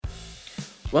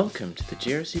Welcome to the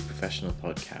GRC Professional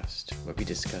Podcast, where we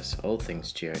discuss all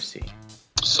things GRC.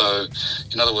 So,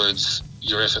 in other words,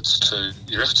 your efforts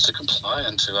to comply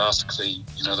and to ask the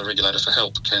regulator for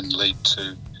help can lead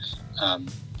to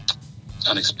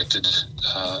unexpected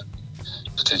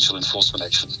potential enforcement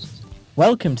action.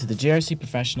 Welcome to the GRC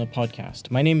Professional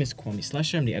Podcast. My name is Kwame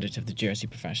Slesher. I'm the editor of the GRC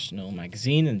Professional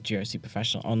magazine and GRC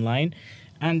Professional Online.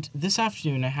 And this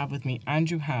afternoon I have with me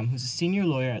Andrew Ham, who's a senior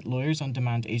lawyer at Lawyers on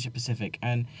Demand Asia Pacific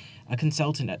and a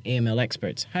consultant at AML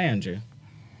Experts. Hi, Andrew.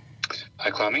 Hi,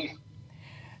 Kwame.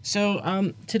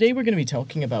 So today we're going to be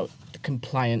talking about the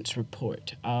compliance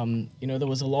report. There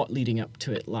was a lot leading up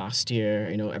to it last year,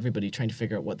 everybody trying to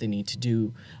figure out what they need to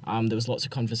do. There was lots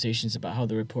of conversations about how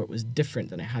the report was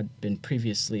different than it had been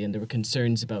previously, and there were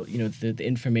concerns about, the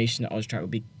information that AUSTRAC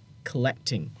would be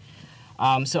collecting.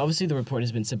 So obviously the report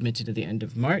has been submitted at the end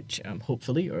of March,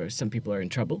 hopefully, or some people are in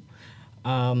trouble.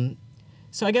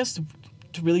 So I guess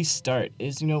to really start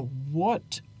is,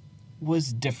 what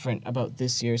was different about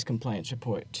this year's compliance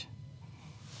report?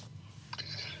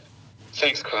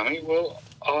 Thanks, Kwame. Well,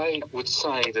 I would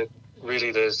say that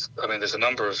really there's a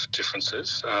number of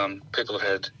differences. People have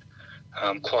had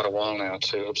quite a while now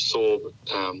to absorb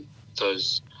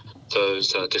those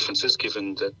differences,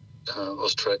 given that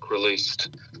AUSTRAC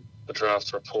released the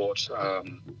draft report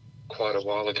quite a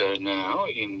while ago now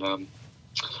in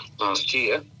last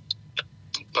year.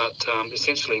 But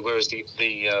essentially, whereas the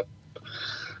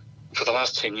for the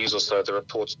last 10 years or so, the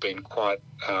report's been quite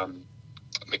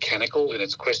mechanical in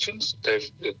its questions.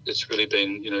 It's really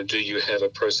been, do you have a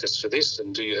process for this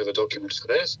and do you have a document for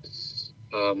that?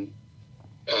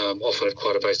 Often at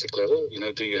quite a basic level,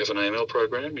 do you have an AML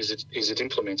program? Is it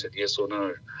implemented, yes or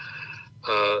no?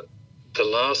 The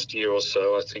last year or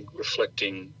so, I think,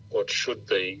 reflecting what should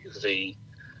be the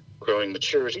growing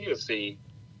maturity of the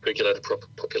regulated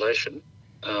population,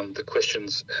 the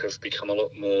questions have become a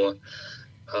lot more,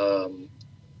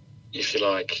 if you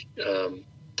like,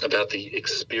 about the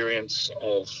experience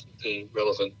of the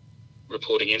relevant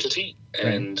reporting entity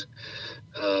and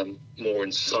more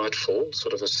insightful,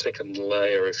 sort of a second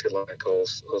layer, if you like, of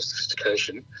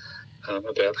sophistication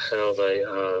about how they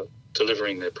are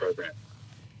delivering their program.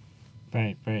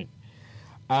 Right.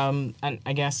 And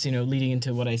I guess, leading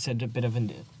into what I said a bit of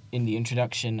in the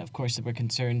introduction, of course, there were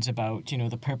concerns about,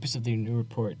 the purpose of the new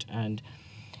report. And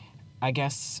I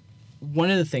guess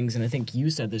one of the things, and I think you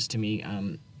said this to me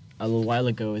a little while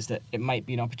ago, is that it might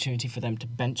be an opportunity for them to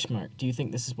benchmark. Do you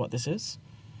think this is what this is?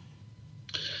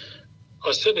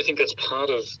 I certainly think that's part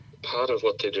of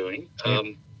what they're doing. Yeah.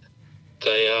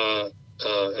 They are,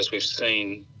 as we've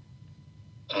seen,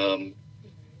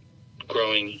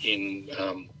 growing in,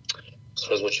 I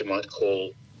suppose, what you might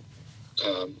call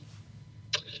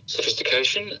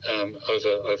sophistication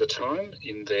over time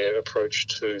in their approach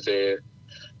to their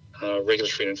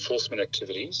regulatory and enforcement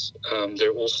activities.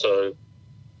 They're also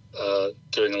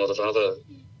doing a lot of other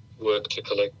work to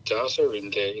collect data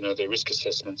in their risk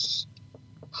assessments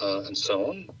and so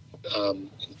on,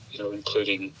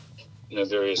 including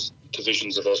various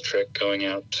divisions of AUSTRAC going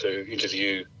out to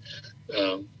interview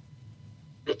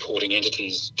reporting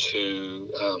entities to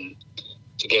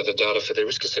gather data for their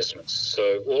risk assessments.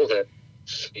 So all of that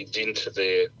feeds into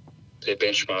their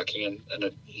benchmarking, and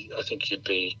I think you'd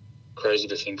be crazy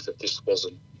to think that this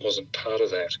wasn't part of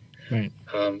that. Right.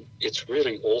 It's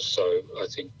really also, I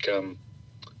think, to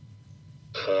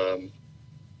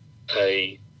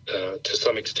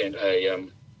some extent a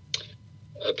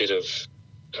bit of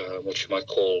what you might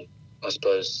call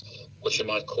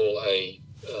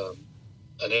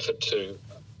an effort to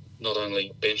not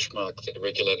only benchmark the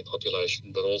regulated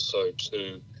population, but also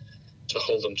to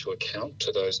hold them to account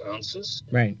to those answers.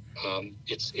 Right.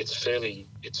 It's fairly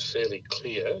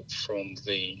clear from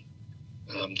the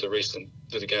recent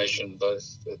litigation,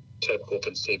 both at Tabcorp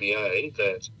and CBA,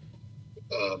 that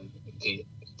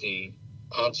the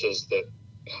answers that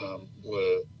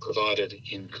were provided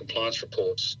in compliance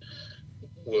reports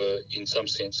were in some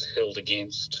sense held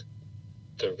against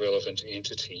the relevant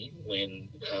entity when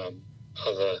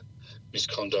other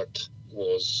misconduct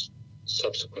was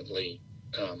subsequently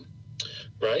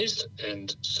raised,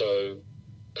 and so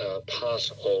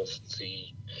part of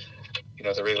the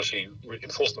regulatory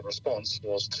enforcement response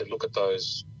was to look at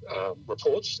those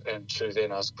reports and to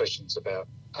then ask questions about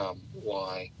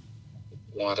why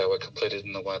they were completed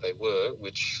in the way they were,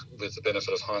 which, with the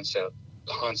benefit of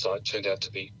hindsight, turned out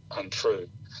to be untrue.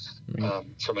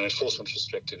 From an enforcement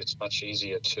perspective, it's much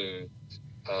easier to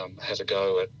have a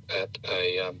go at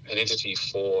an entity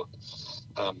for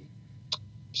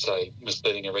say,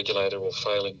 misleading a regulator or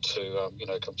failing to,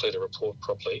 complete a report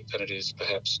properly than it is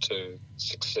perhaps to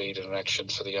succeed in an action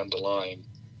for the underlying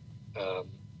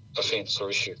offence or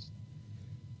issue.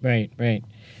 Right, right.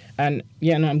 And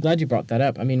yeah, no, I'm glad you brought that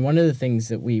up. I mean, one of the things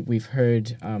that we've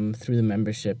heard through the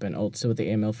membership and also at the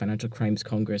AML Financial Crimes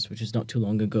Congress, which was not too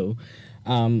long ago,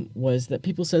 was that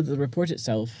people said that the report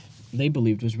itself they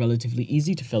believed was relatively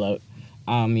easy to fill out.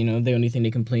 The only thing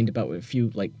they complained about were a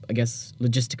few, like, I guess,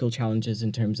 logistical challenges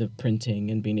in terms of printing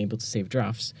and being able to save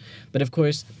drafts. But of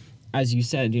course, as you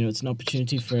said, it's an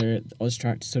opportunity for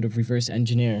Austrac to sort of reverse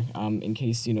engineer in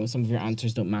case, some of your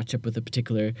answers don't match up with a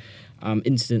particular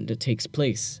incident that takes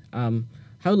place.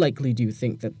 How likely do you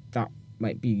think that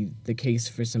might be the case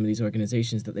for some of these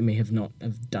organizations, that they may have not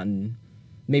have done,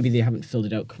 maybe they haven't filled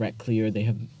it out correctly, or they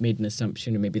have made an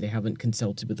assumption, or maybe they haven't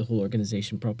consulted with the whole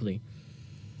organization properly?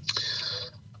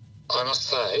 I must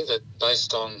say that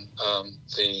based on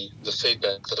the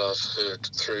feedback that I've heard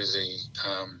through the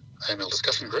AML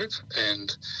discussion group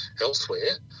and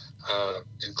elsewhere,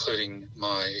 including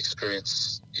my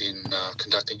experience in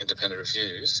conducting independent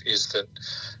reviews, is that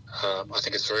I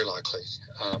think it's very likely.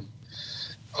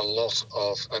 A lot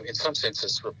of, in some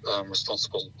senses,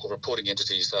 responsible or reporting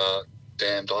entities are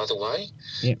damned either way.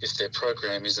 Yep. If their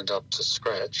program isn't up to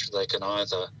scratch, they can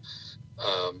either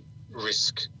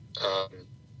risk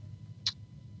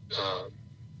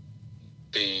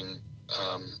being,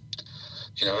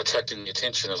 attracting the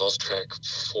attention of Austrac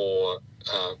for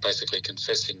basically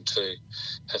confessing to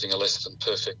having a less than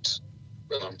perfect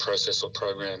process or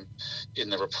program in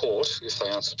the report if they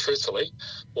answer truthfully,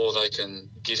 or they can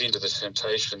give in to the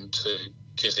temptation to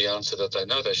give the answer that they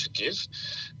know they should give,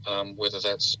 whether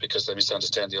that's because they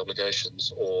misunderstand the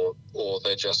obligations or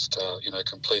they're just,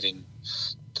 completing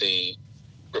the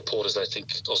report as they think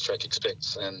Austrac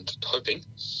expects and hoping,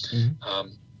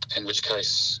 in which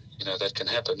case, that can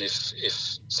happen if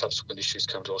subsequent issues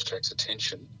come to Austrac's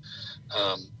attention,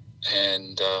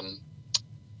 in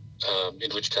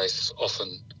which case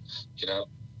often,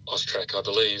 Austrac, I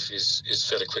believe, is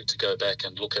fairly quick to go back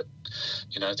and look at,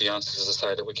 the answers, as I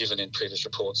say, that were given in previous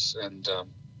reports and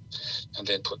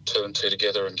then put 2 and 2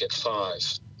 together and get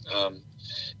 5.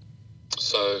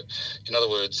 So, in other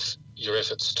words, your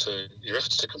efforts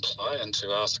to comply and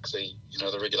to ask the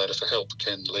regulator for help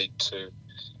can lead to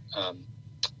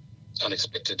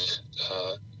unexpected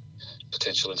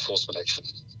potential enforcement action.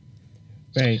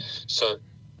 Right. So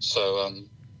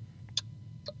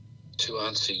to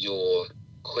answer your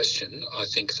question, I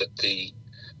think that the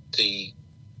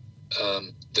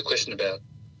question about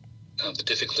the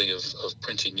difficulty of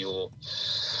printing your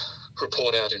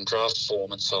report out in draft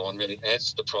form and so on really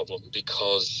adds to the problem,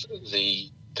 because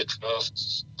the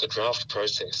draft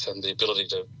process and the ability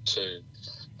to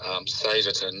save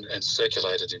it and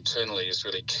circulate it internally is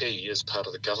really key as part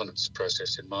of the governance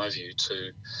process, in my view,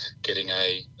 to getting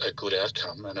a good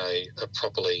outcome and a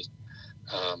properly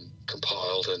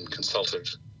compiled and consulted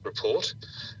report.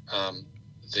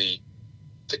 The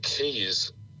key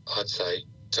is, I'd say,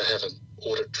 to have an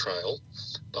audit trail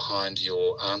behind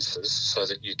your answers so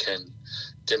that you can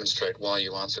demonstrate why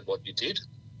you answered what you did.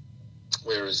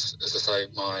 Whereas, as I say,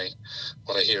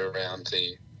 what I hear around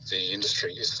the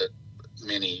industry is that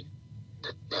many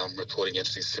reporting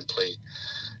entities simply,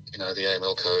 the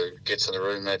AMLCO gets in a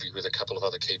room maybe with a couple of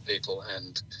other key people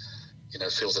and,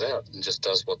 fills it out and just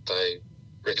does what they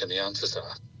reckon the answers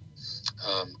are,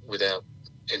 without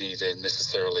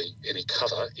necessarily any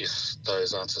cover if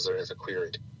those answers are ever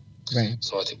queried. Right.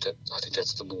 So I think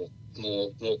that's the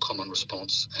more common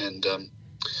response, and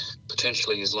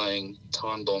potentially is laying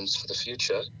time bombs for the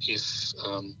future if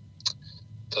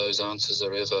those answers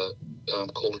are ever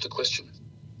called into question.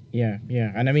 Yeah.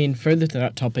 And I mean, further to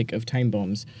that topic of time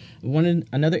bombs,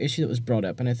 another issue that was brought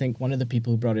up, and I think one of the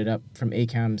people who brought it up from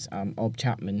ACAMS, Ob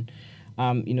Chapman,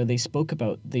 they spoke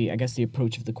about the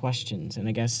approach of the questions. And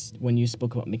I guess when you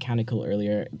spoke about mechanical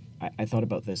earlier, I thought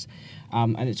about this.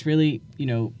 And it's really,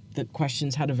 the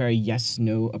questions had a very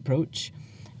yes-no approach.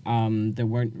 There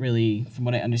weren't really, from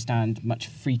what I understand, much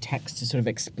free text to sort of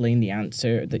explain the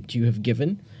answer that you have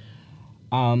given.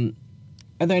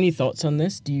 Are there any thoughts on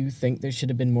this? Do you think there should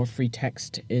have been more free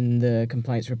text in the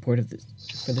compliance report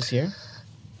for this year?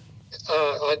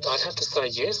 I'd have to say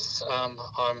yes.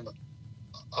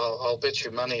 I'll bet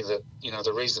you money that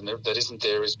the reason that isn't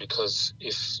there is because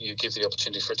if you give the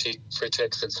opportunity for free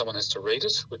text, then someone has to read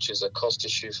it, which is a cost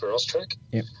issue for Austrac.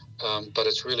 Yep. But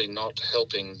it's really not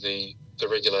helping the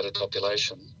regulated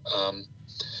population,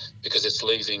 because it's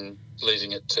leaving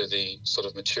it to the sort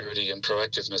of maturity and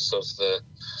proactiveness of the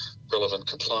relevant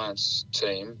compliance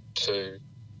team to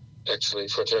actually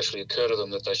occur to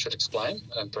them that they should explain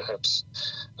and perhaps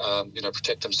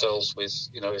protect themselves with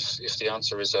if the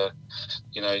answer is a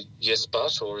yes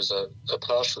but, or is a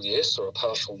partial yes or a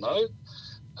partial no,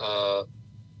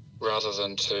 rather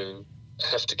than to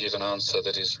have to give an answer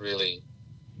that is really,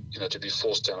 to be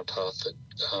forced down a path that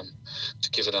to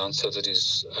give an answer that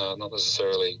is not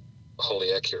necessarily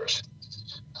wholly accurate.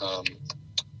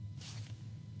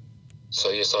 So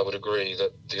yes, I would agree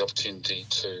that the opportunity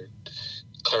to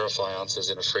clarify answers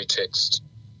in a free text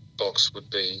box would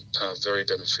be very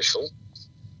beneficial.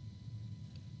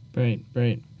 Right.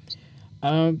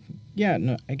 Yeah,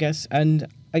 no, I guess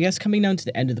coming down to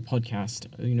the end of the podcast,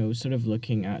 sort of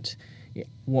looking at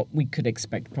what we could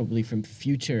expect probably from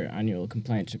future annual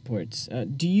compliance reports.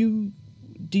 Do you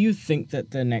think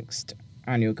that the next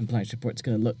annual compliance report is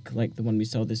going to look like the one we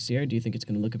saw this year? Do you think it's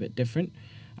going to look a bit different?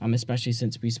 Especially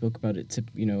since we spoke about its a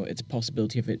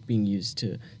possibility of it being used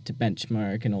to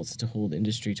benchmark and also to hold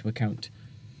industry to account.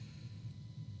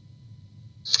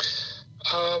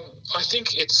 I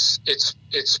think it's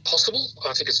possible.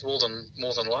 I think it's more than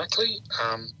likely.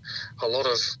 A lot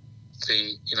of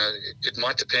the it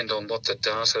might depend on what the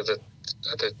data that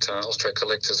Austrac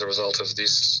collects as a result of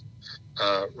this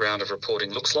round of reporting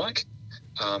looks like,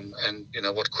 and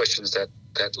what questions that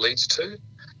leads to.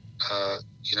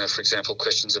 For example,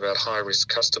 questions about high-risk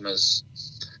customers,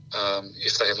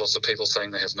 if they have lots of people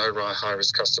saying they have no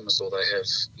high-risk customers, or they have,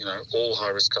 all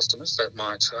high-risk customers, that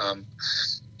might,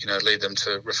 lead them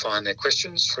to refine their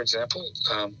questions, for example,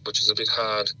 which is a bit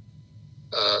hard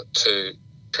to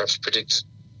perhaps predict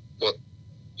what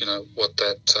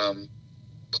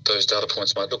those data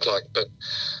points might look like. But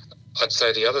I'd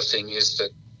say the other thing is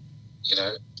that,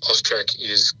 Austrac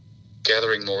is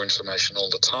gathering more information all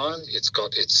the time. It's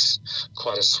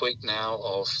quite a suite now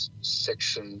of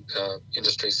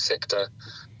industry sector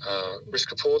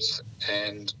risk reports,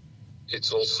 and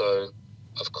it's also,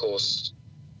 of course,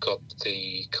 got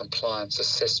the compliance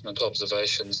assessment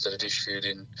observations that it issued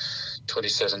in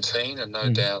 2017, and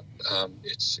no doubt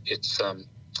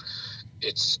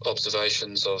its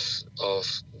observations of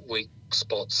weak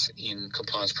spots in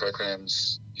compliance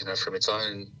programs, from its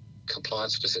own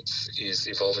compliance visits, is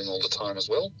evolving all the time as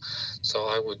well. So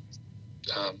I would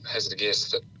hazard a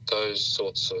guess that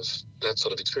that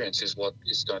sort of experience is what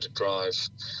is going to drive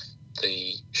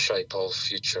the shape of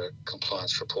future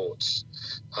compliance reports.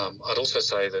 I'd also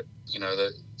say that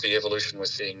the evolution we're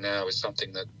seeing now is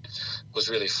something that was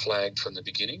really flagged from the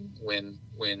beginning when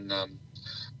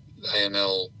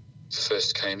AML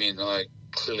first came in. I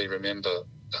clearly remember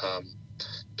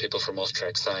people from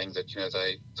Austrac saying that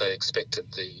they expected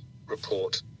the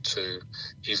report to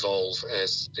evolve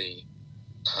as the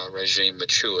regime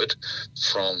matured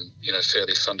from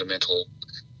fairly fundamental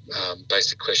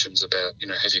basic questions about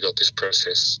have you got this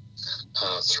process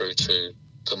through to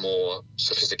the more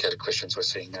sophisticated questions we're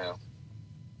seeing now.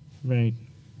 Right.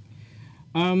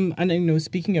 And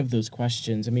speaking of those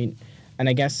questions, and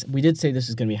I guess we did say this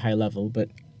is going to be high level, but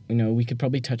we could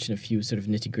probably touch on a few sort of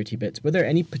nitty-gritty bits. Were there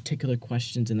any particular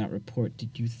questions in that report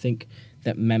did you think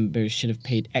that members should have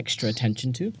paid extra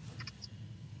attention to?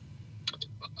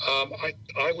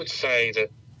 I would say that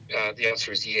the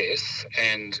answer is yes,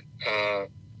 and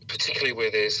particularly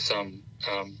where there's some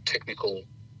technical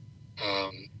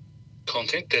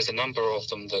content. There's a number of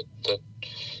them that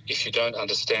if you don't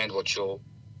understand what you're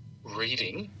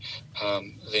reading,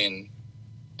 then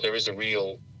there is a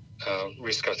real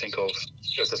risk, I think, of,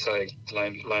 as I say,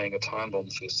 laying a time bomb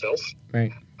for yourself.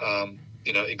 Right.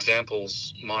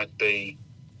 Examples might be,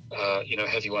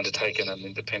 have you undertaken an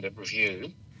independent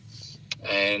review?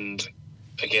 And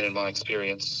again, in my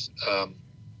experience,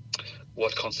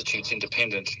 what constitutes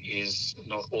independent is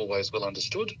not always well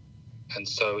understood. And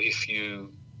so if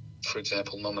you, for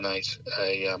example, nominate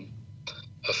a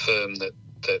firm that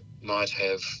might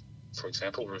have, for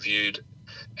example, reviewed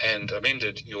and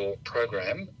amended your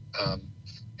program,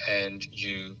 and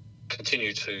you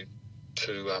continue to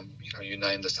you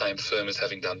name the same firm as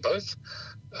having done both,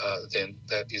 then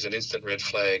that is an instant red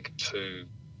flag to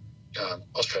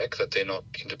Austrac that they're not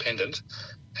independent.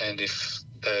 And if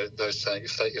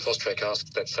Austrac asks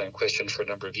that same question for a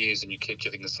number of years and you keep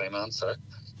giving the same answer,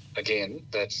 again,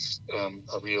 that's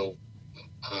a real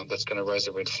that's going to raise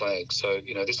a red flag. So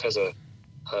this has a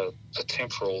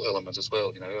temporal element as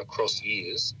well, across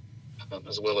years,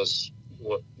 as well as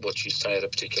what you say at a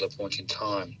particular point in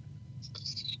time.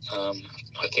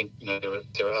 I think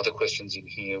there are other questions in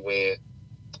here where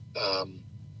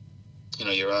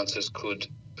your answers could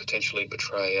potentially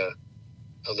betray a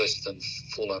less than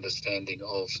full understanding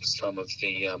of some of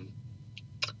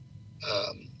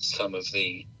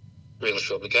the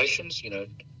regulatory obligations.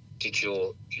 Did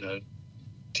your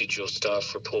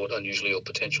staff report unusually or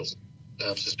potential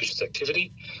suspicious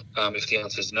activity? If the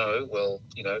answer is no, well,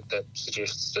 that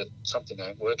suggests that something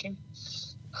ain't working.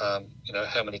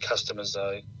 how many customers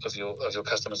of your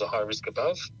customers are high risk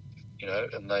above,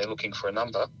 and they're looking for a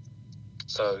number.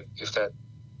 So if that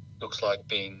looks like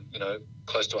being,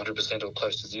 close to 100% or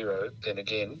close to zero, then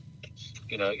again,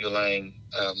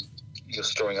 you're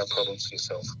storing up problems for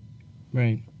yourself.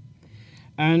 Right.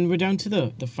 And we're down to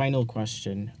the final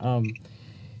question.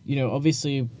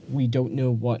 Obviously we don't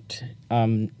know what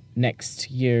next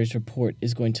year's report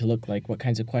is going to look like, what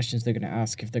kinds of questions they're going to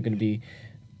ask, if they're going to be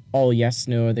all yes,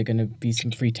 no, are there going to be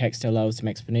some free text to allow some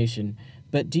explanation.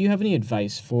 But do you have any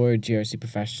advice for GRC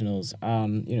professionals,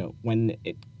 when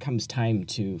it comes time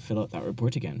to fill out that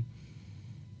report again?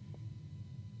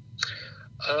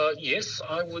 Yes,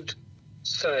 I would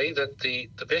say that the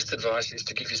best advice is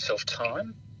to give yourself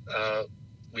time.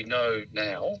 We know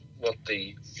now that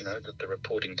the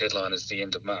reporting deadline is the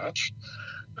end of March.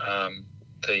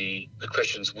 The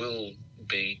questions will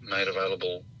be made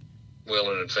available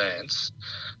well in advance.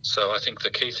 So I think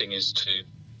the key thing is to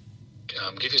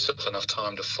give yourself enough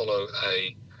time to follow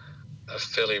a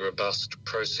fairly robust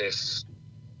process,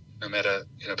 no matter,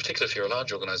 particularly if you're a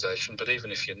large organisation, but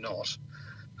even if you're not,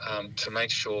 to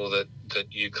make sure that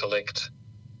you collect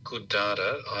good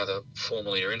data, either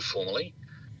formally or informally,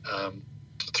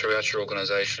 throughout your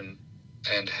organisation,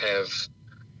 and have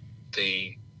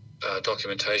the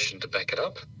documentation to back it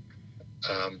up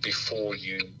before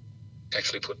you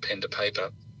actually put pen to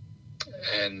paper.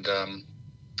 And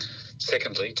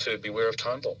secondly, to beware of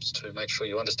time bombs, to make sure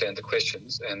you understand the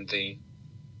questions and the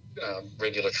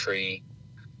regulatory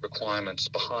requirements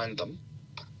behind them,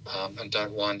 and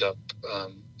don't wind up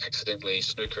accidentally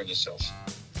snookering yourself.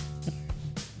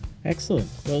 Excellent.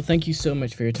 Well, thank you so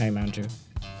much for your time, Andrew.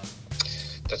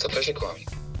 That's a pleasure,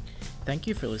 Kwame. Thank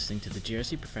you for listening to the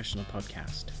GRC Professional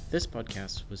Podcast. This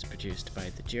podcast was produced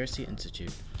by the GRC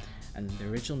Institute, and the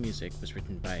original music was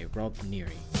written by Rob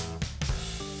Neary.